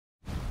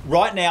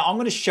Right now, I'm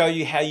going to show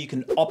you how you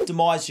can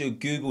optimize your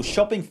Google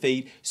shopping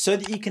feed so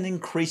that you can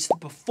increase the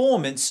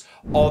performance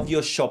of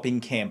your shopping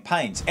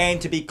campaigns. And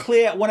to be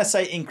clear, when I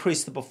say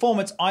increase the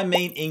performance, I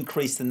mean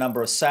increase the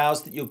number of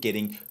sales that you're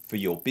getting for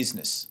your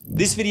business.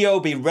 This video will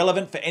be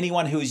relevant for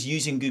anyone who is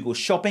using Google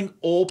Shopping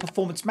or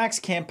Performance Max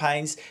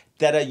campaigns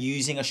that are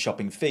using a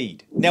shopping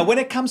feed. Now, when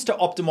it comes to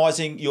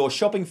optimizing your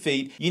shopping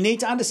feed, you need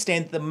to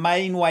understand the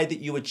main way that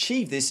you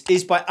achieve this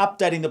is by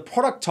updating the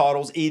product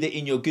titles either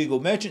in your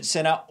Google Merchant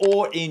Center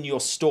or in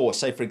your store.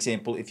 Say, for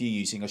example, if you're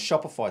using a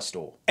Shopify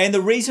store. And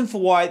the reason for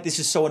why this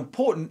is so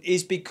important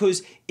is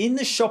because in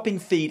the shopping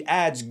feed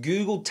ads,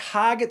 Google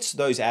targets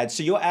those ads.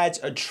 So your ads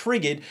are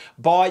triggered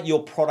by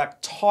your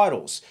product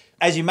titles.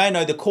 As you may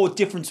know, the core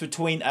difference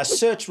between a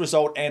search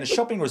result and a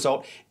shopping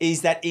result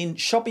is that in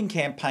shopping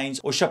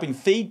campaigns or shopping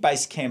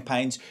feed-based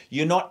campaigns,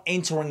 you're not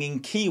entering in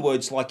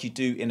keywords like you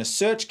do in a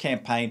search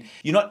campaign.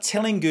 You're not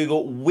telling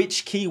Google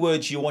which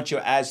keywords you want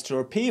your ads to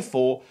appear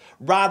for.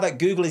 Rather,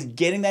 Google is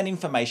getting that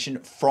information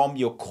from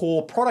your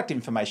core product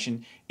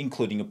information,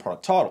 including your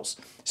product titles.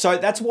 So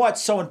that's why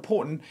it's so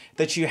important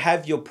that you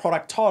have your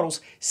product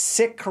titles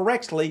set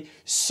correctly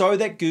so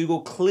that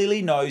Google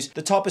clearly knows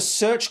the type of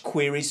search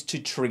queries to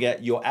trigger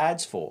your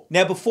ads for.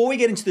 Now, before we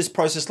get into this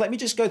process, let me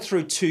just go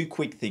through two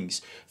quick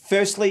things.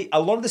 Firstly,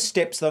 a lot of the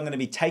steps that I'm going to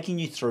be taking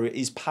you through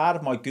is part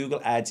of my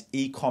Google Ads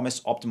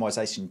e-commerce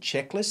optimization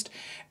checklist.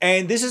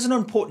 And this is an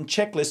important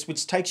checklist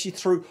which takes you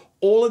through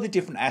all of the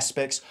different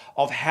aspects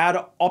of how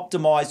to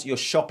optimize your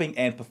shopping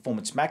and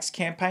Performance Max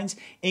campaigns,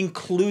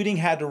 including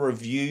how to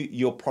review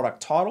your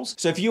product titles.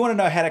 So if you want to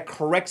know how to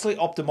correctly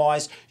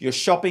optimize your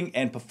shopping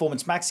and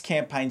Performance Max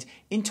campaigns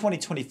in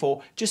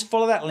 2024, just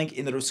follow that link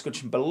in the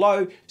description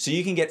below so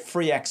you can get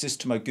free access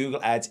to my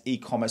Google Ads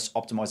e-commerce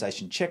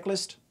optimization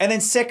checklist. And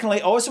then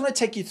secondly, I also want to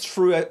take you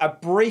through a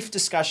brief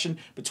discussion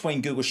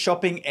between Google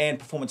Shopping and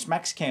Performance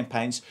Max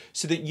campaigns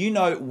so that you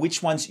know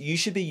which ones you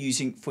should be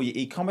using for your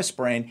e-commerce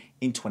brand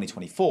in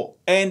 2024.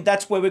 And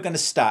that's where we're going to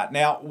start.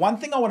 Now, one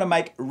thing I want to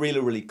make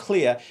really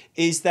clear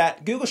is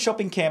that Google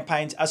Shopping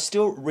campaigns are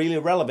still really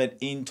relevant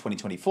in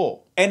 2024.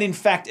 And in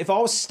fact, if I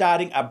was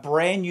starting a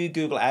brand new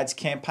Google Ads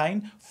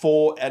campaign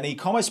for an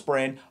e-commerce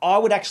brand, I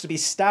would actually be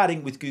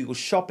starting with Google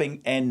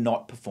Shopping and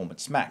not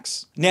Performance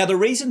Max. Now, the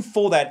reason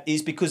for that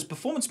is because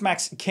Performance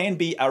Max can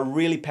be a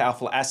really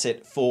powerful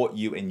asset for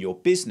you and your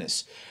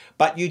business.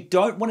 But you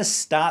don't want to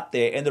start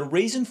there. And the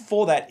reason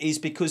for that is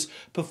because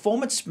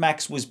Performance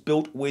Max was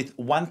built with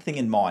one thing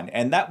in mind,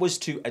 and that was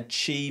to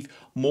achieve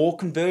more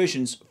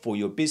conversions for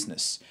your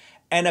business.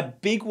 And a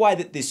big way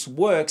that this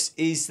works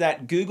is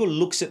that Google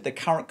looks at the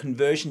current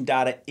conversion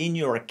data in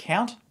your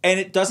account, and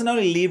it doesn't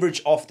only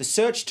leverage off the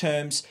search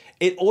terms,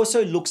 it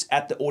also looks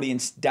at the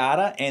audience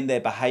data and their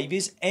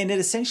behaviors, and it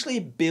essentially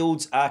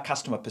builds a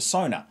customer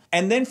persona.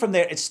 And then from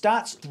there, it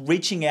starts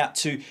reaching out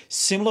to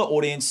similar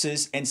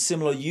audiences and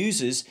similar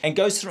users and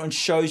goes through and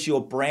shows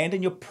your brand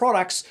and your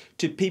products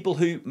to people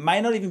who may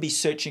not even be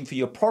searching for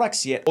your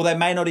products yet, or they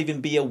may not even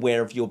be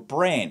aware of your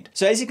brand.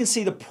 So as you can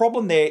see, the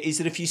problem there is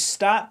that if you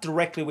start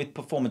directly with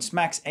Performance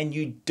Max and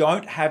you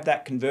don't have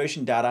that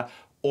conversion data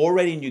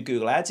already in your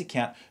Google Ads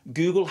account,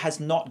 Google has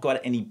not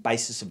got any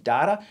basis of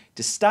data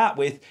to start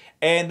with.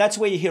 And that's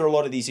where you hear a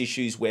lot of these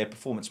issues where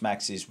Performance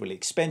Max is really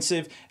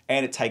expensive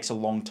and it takes a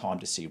long time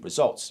to see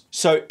results.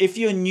 So if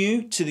you're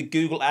new to the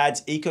Google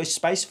Ads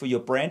ecospace for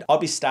your brand, I'll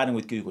be starting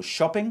with Google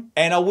Shopping.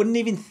 And I wouldn't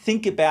even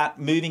think about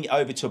moving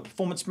over to a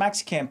Performance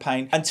Max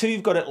campaign until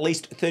you've got at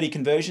least 30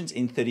 conversions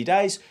in 30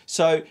 days.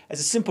 So as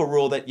a simple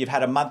rule that you've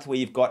had a month where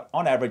you've got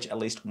on average at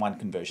least one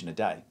conversion a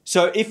day.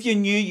 So if you're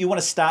new, you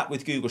want to start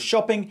with Google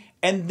Shopping.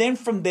 And then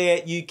from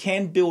there, you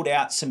can build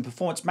out some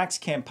Performance Max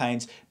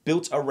campaigns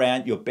built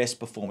around your best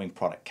performing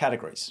product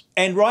categories.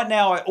 And right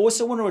now, I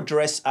also want to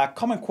address a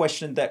common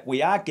question that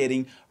we are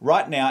getting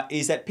right now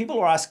is that people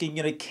are asking,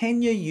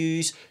 can you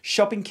use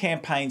shopping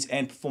campaigns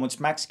and Performance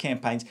Max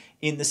campaigns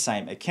in the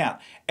same account?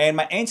 And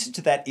my answer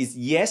to that is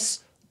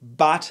yes,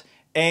 but,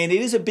 and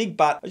it is a big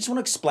but, I just want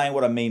to explain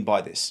what I mean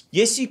by this.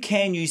 Yes, you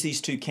can use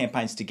these two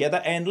campaigns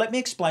together, and let me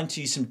explain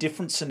to you some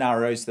different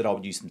scenarios that I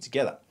would use them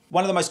together.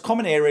 One of the most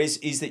common areas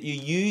is that you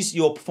use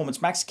your Performance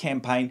Max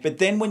campaign, but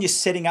then when you're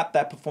setting up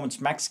that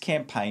Performance Max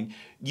campaign,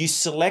 you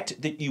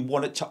select that you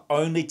want it to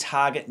only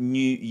target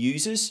new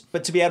users.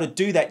 But to be able to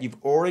do that, you've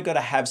already got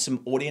to have some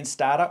audience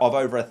data of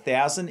over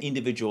 1,000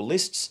 individual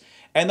lists.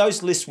 And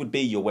those lists would be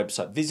your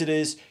website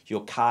visitors,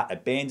 your cart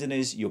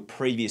abandoners, your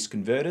previous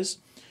converters.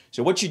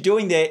 So what you're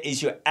doing there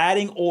is you're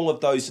adding all of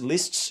those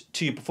lists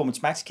to your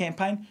Performance Max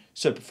campaign.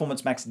 So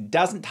Performance Max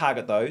doesn't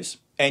target those.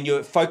 And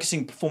you're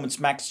focusing Performance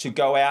Max to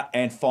go out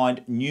and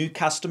find new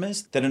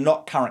customers that are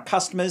not current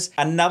customers.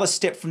 Another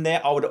step from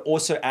there, I would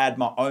also add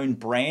my own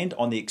brand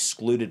on the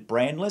excluded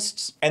brand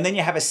lists. And then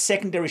you have a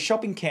secondary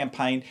shopping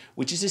campaign,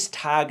 which is just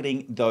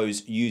targeting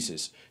those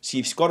users. So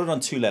you've got it on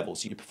two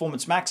levels. Your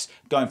Performance Max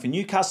going for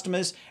new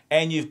customers,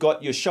 and you've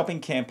got your shopping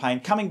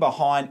campaign coming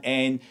behind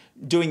and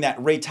doing that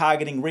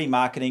retargeting,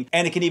 remarketing,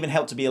 and it can even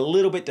help to be a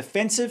little bit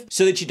defensive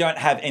so that you don't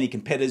have any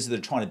competitors that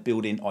are trying to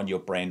build in on your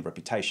brand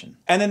reputation.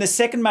 And then the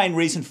second main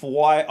reason for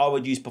why I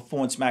would use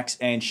Performance Max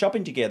and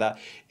shopping together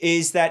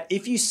is that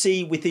if you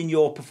see within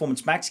your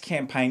Performance Max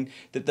campaign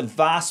that the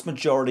vast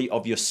majority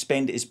of your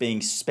spend is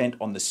being spent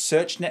on the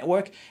search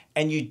network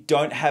and you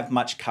don't have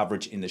much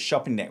coverage in the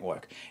shopping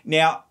network.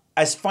 Now,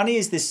 as funny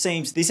as this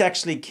seems, this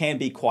actually can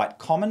be quite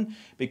common,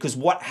 because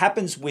what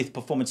happens with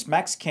Performance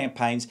Max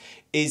campaigns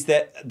is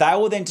that they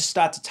will then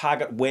start to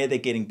target where they're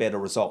getting better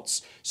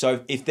results.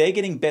 So if they're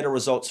getting better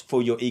results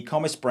for your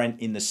e-commerce brand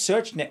in the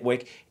search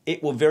network,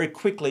 it will very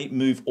quickly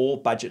move all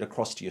budget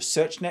across to your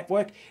search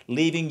network,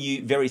 leaving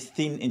you very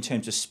thin in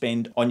terms of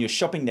spend on your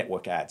shopping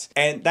network ads.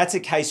 And that's a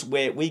case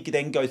where we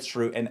then go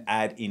through and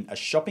add in a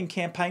shopping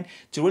campaign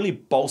to really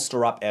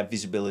bolster up our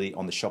visibility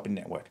on the shopping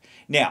network.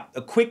 Now,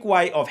 a quick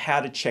way of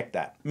how to check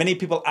that. Many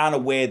people aren't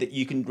aware that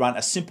you can run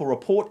a simple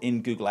report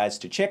in Google Ads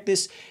to check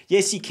this.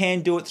 Yes, you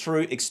can do it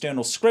through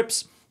external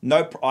scripts.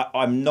 No,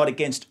 I'm not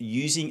against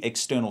using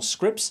external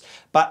scripts,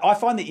 but I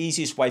find the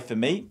easiest way for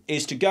me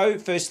is to go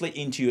firstly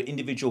into your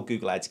individual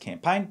Google Ads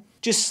campaign,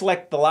 just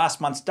select the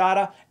last month's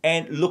data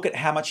and look at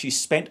how much you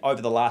spent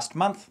over the last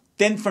month.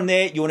 Then from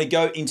there, you want to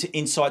go into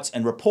insights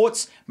and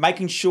reports,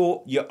 making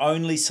sure you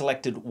only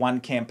selected one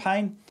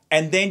campaign.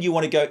 And then you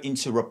want to go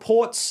into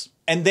reports.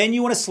 And then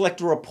you want to select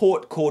a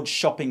report called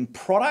shopping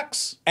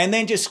products, and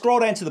then just scroll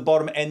down to the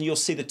bottom and you'll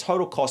see the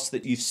total costs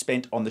that you've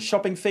spent on the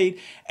shopping feed.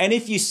 And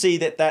if you see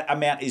that that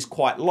amount is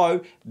quite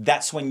low,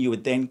 that's when you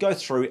would then go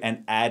through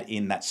and add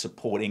in that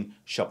supporting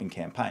shopping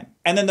campaign.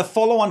 And then the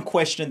follow-on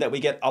question that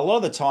we get a lot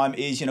of the time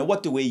is,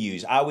 what do we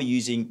use? Are we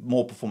using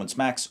more Performance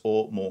Max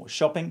or more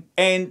shopping?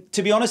 And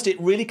to be honest,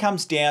 it really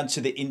comes down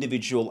to the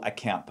individual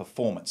account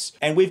performance.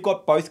 And we've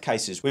got both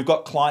cases. We've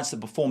got clients that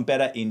perform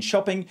better in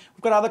shopping.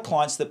 We've got other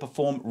clients that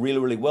perform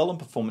really well in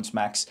Performance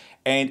Max,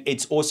 and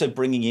it's also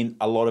bringing in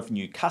a lot of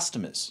new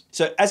customers.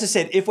 So as I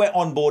said, if we're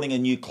onboarding a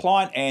new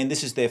client and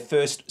this is their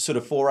first sort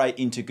of foray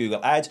into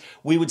Google Ads,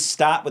 we would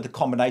start with a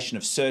combination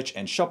of search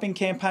and shopping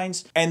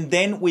campaigns, and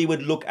then we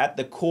would look at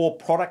the core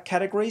product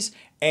categories,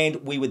 and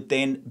we would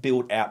then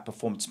build out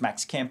Performance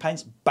Max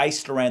campaigns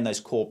based around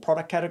those core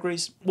product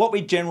categories. What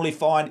we generally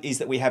find is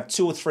that we have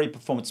 2 or 3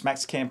 Performance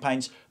Max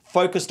campaigns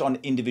focused on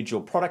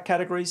individual product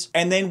categories.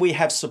 And then we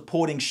have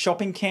supporting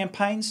shopping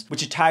campaigns,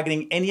 which are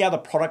targeting any other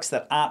products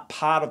that aren't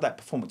part of that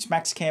Performance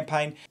Max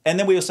campaign. And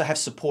then we also have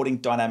supporting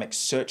dynamic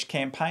search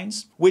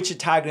campaigns, which are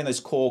targeting those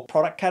core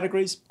product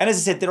categories. And as I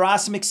said, there are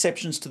some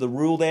exceptions to the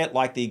rule there,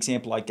 like the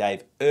example I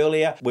gave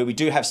earlier, where we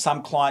do have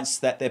some clients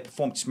that their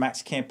Performance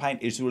Max campaign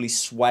is really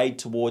swayed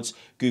towards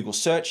Google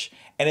search.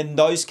 And in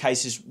those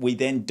cases, we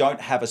then don't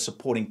have a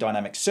supporting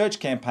dynamic search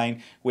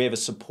campaign, we have a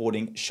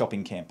supporting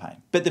shopping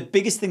campaign. But the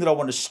biggest thing that I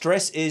want to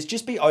stress is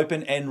just be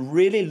open and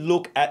really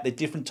look at the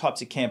different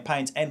types of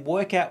campaigns and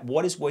work out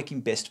what is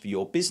working best for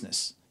your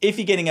business. If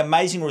you're getting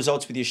amazing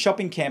results with your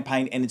shopping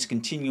campaign and it's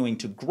continuing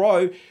to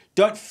grow,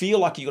 don't feel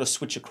like you've got to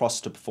switch across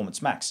to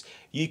Performance Max.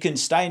 You can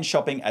stay in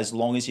shopping as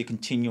long as you're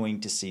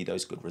continuing to see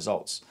those good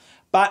results.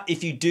 But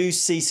if you do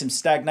see some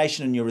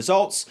stagnation in your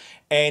results,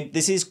 and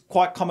this is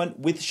quite common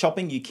with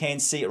shopping, you can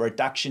see a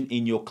reduction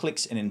in your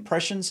clicks and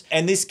impressions.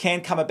 And this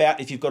can come about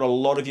if you've got a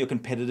lot of your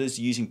competitors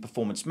using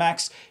Performance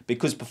Max.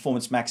 Because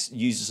Performance Max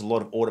uses a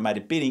lot of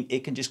automated bidding,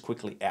 it can just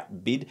quickly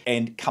outbid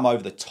and come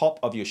over the top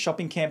of your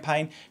shopping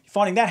campaign.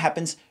 Finding that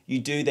happens, you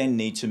do then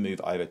need to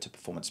move over to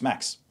Performance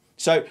Max.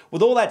 So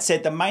with all that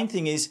said, the main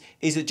thing is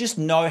that just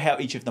know how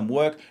each of them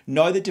work,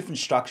 know the different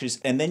structures,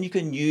 and then you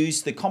can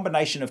use the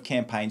combination of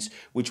campaigns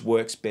which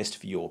works best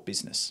for your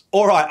business.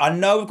 All right, I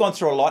know we've gone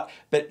through a lot,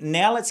 but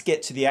now let's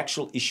get to the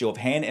actual issue of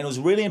hand. And it was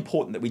really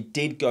important that we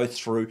did go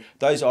through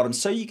those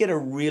items so you get a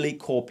really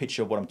core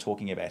picture of what I'm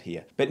talking about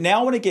here. But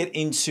now I want to get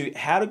into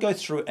how to go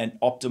through and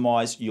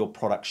optimize your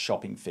product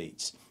shopping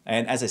feeds.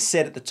 And as I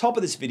said at the top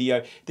of this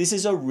video, this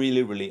is a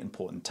really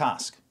important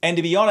task. And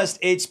to be honest,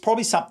 it's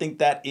probably something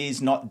that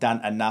is not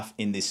done enough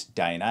in this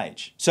day and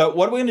age. So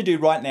what we're going to do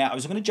right now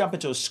is I'm going to jump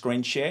into a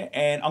screen share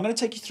and I'm going to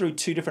take you through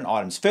 2 different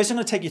items. First, I'm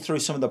going to take you through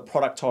some of the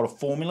product title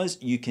formulas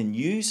you can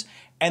use.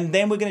 And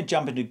then we're going to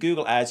jump into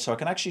Google Ads so I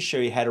can actually show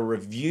you how to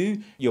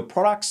review your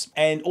products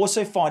and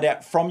also find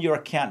out from your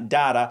account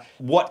data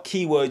what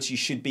keywords you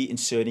should be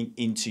inserting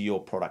into your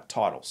product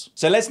titles.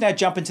 So let's now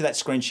jump into that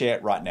screen share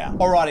right now.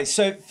 Alrighty,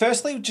 so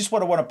firstly, just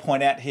what I want to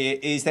point out here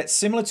is that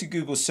similar to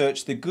Google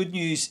search, the good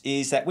news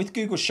is that with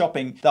Google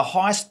Shopping, the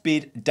highest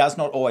bid does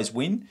not always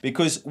win,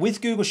 because with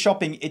Google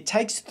Shopping, it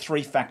takes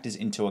 3 factors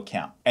into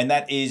account. And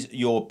that is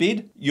your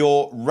bid,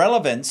 your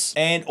relevance,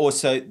 and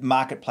also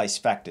marketplace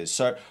factors.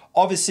 So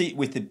obviously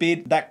with the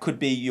bid, that could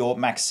be your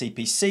max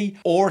CPC,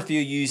 or if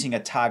you're using a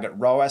target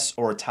ROAS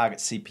or a target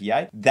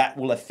CPA, that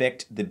will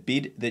affect the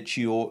bid that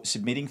you're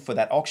submitting for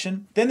that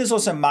auction. Then there's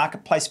also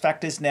marketplace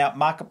factors. Now,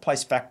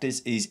 marketplace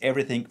factors is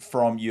everything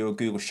from your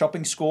Google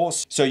Shopping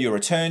scores, so your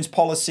returns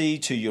policy,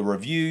 to your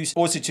reviews,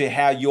 also to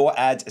how your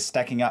ads are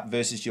stacking up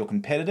versus your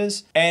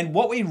competitors. And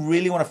what we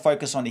really want to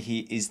focus on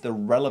here is the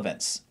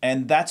relevance.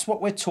 And that's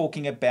what we're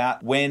talking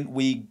about when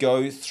we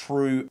go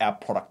through our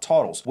product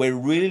titles. We're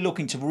really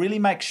looking to really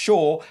make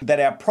sure that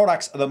our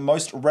products are the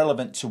most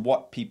relevant to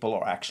what people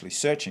are actually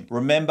searching.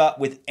 Remember,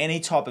 with any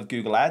type of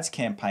Google Ads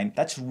campaign,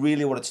 that's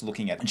really what it's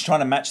looking at. It's trying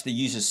to match the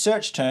user's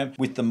search term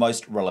with the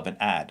most relevant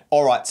ad.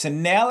 All right, so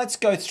now let's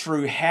go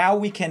through how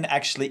we can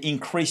actually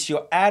increase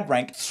your ad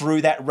rank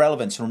through that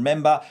relevance.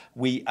 Remember,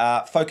 we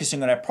are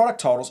focusing on our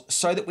product titles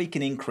so that we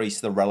can increase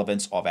the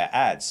relevance of our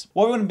ads.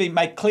 What we want to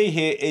make clear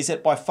here is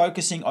that by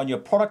focusing on your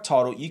product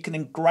title, you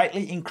can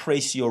greatly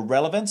increase your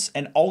relevance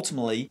and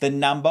ultimately the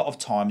number of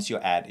times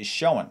your ad is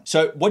shown.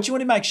 So what you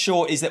want to make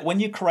sure is that when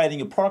you're creating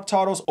your product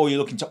titles or you're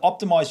looking to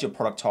optimize your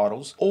product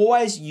titles,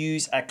 always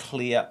use a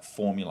clear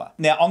formula.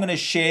 Now, I'm going to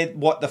share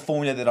what the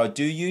formula that I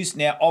do use.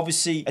 Now,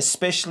 obviously,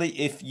 especially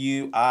if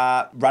you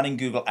are running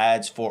Google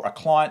Ads for a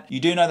client, you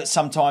do know that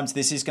sometimes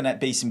this is going to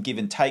be some give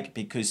and take,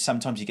 because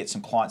sometimes you get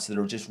some clients that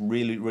are just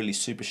really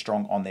super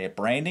strong on their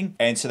branding.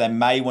 And so they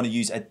may want to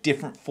use a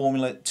different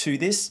formula to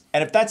this.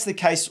 And if that's the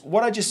case,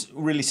 what I just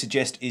really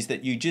suggest is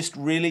that you just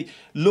really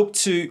look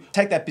to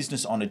take that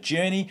business on a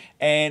journey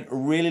and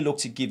really look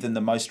to give them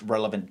the most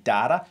relevant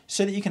data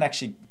so that you can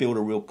actually build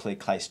a real clear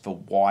case for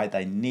why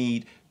they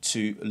need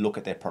to look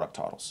at their product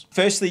titles.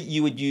 Firstly,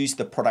 you would use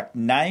the product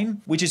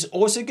name, which is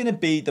also going to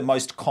be the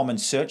most common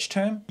search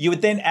term. You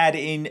would then add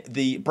in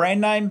the brand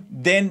name,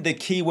 then the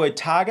keyword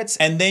targets,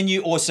 and then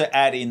you also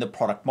add in the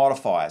product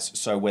modifiers.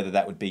 So whether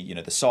that would be,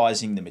 the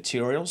sizing, the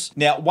materials.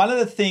 Now, one of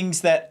the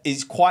things that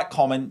is quite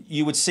common,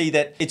 you would see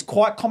that it's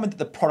quite common that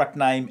the product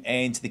name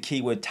and the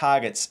keyword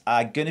targets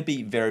are going to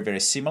be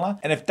very similar.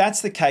 And if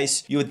that's the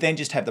case, you would then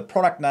just have the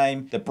product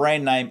name, the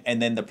brand name,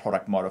 and then the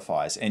product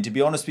modifiers. And to be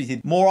honest with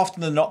you, more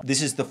often than not,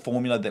 this is the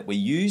formula that we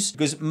use,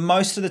 because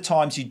most of the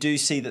times you do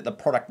see that the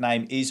product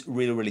name is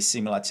really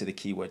similar to the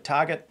keyword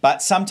target.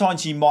 But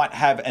sometimes you might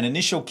have an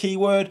initial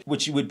keyword,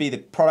 which would be the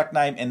product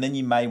name, and then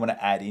you may want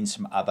to add in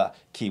some other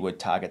keyword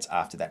targets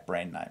after that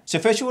brand name. So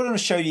first, what I want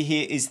to show you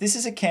here is this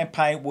is a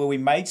campaign where we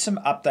made some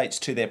updates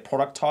to their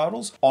product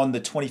titles on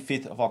the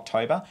 25th of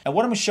October. And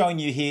what I'm showing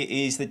you here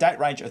is the date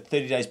range of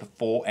 30 days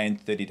before and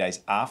 30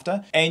 days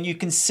after. And you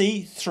can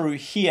see through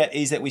here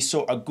is that we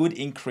saw a good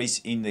increase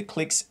in the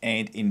clicks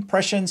and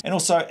impressions, and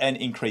also an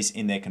increase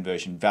in their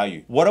conversion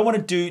value. What I want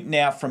to do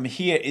now from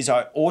here is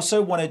I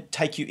also want to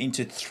take you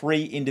into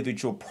 3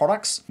 individual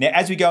products. Now,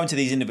 as we go into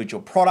these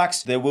individual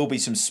products, there will be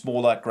some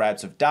smaller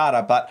grabs of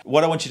data, but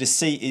what I want you to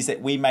see is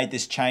that we made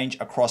this change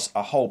across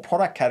a whole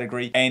product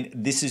category, and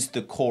this is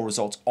the core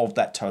results of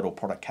that total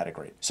product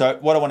category. So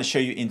what I want to show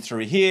you in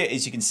through here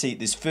is you can see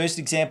this first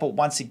example.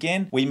 Once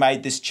again, we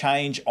made this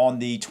change on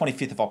the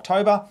 25th of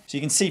October. So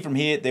you can see from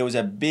here, there was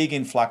a big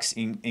influx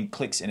in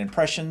clicks and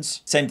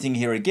impressions. Same thing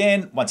here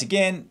again. Once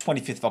again,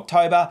 25th of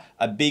October,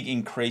 a big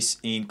increase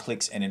in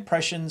clicks and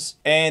impressions.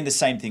 And the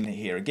same thing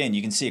here again.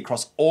 You can see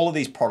across all of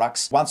these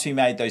products, once we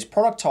made those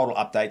product title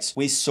updates,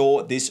 we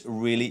saw this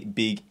really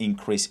big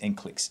increase in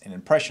clicks and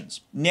impressions.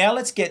 Now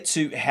let's get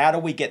to how do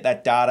we get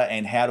that data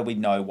and how do we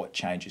know what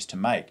changes to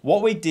make.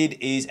 What we did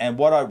is, and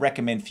what I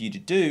recommend for you to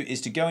do,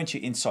 is to go into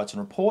your insights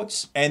and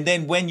reports. And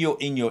then when you're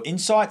in your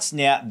insights,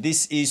 now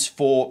this is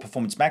for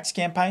Performance Max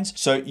campaigns.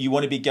 So you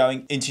want to be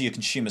going into your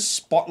consumer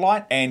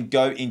spotlight and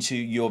go into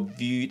your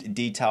viewed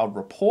detailed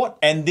report,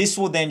 and this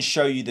will then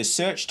show you the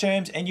search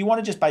terms, and you want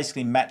to just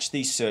basically match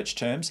these search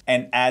terms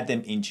and add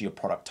them into your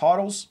product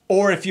titles.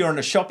 Or if you're in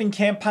a shopping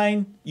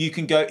campaign, you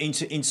can go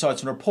into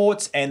insights and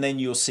reports, and then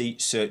you'll see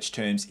search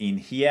terms in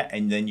here,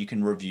 and then you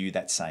can review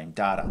that same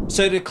data.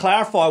 So to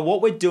clarify,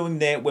 what we're doing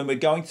there when we're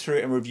going through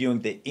and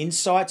reviewing the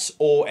insights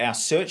or our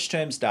search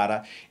terms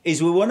data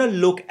is we want to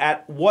look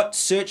at what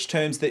search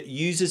terms that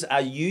users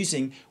are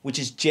using, which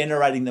is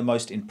generating the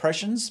most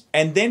impressions.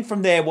 And then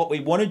from there, what we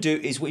want to do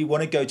is we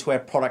want to go to our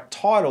product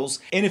titles,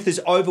 and if there's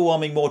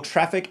overwhelming more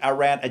traffic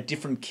around a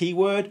different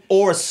keyword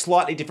or a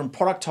slightly different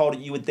product title,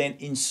 you would then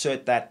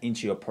insert that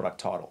into your product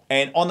title.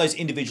 And on those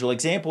individual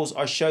examples,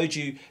 I showed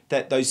you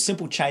that those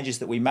simple changes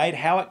that we made,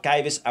 how it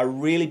gave us a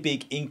really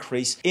big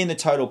increase in the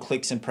total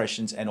clicks,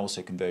 impressions, and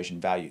also conversion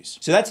values.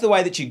 So that's the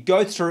way that you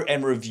go through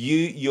and review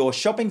your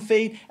shopping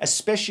feed,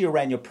 especially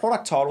around your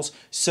product titles,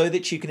 so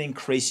that you can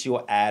increase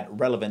your ad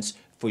relevance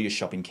for your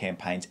shopping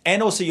campaigns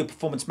and also your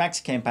Performance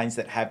Max campaigns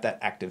that have that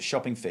active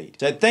shopping feed.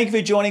 So thank you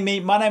for joining me.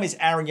 My name is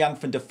Aaron Young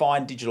from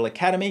Define Digital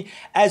Academy.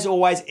 As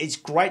always, it's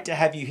great to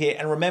have you here,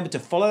 and remember to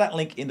follow that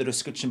link in the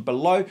description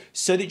below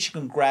so that you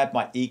can grab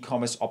my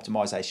e-commerce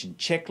optimization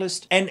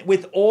checklist. And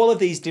with all of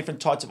these different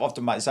types of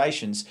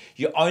optimizations,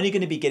 you're only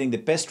going to be getting the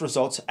best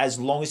results as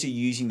long as you're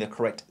using the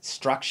correct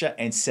structure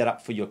and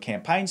setup for your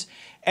campaigns.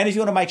 And if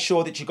you want to make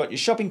sure that you've got your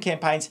shopping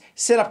campaigns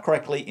set up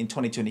correctly in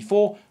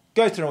 2024,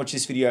 go through and watch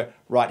this video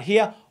right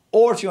here.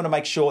 Or if you want to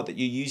make sure that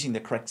you're using the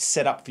correct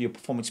setup for your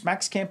Performance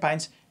Max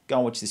campaigns, go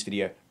and watch this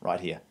video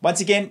right here.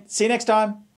 Once again, see you next time.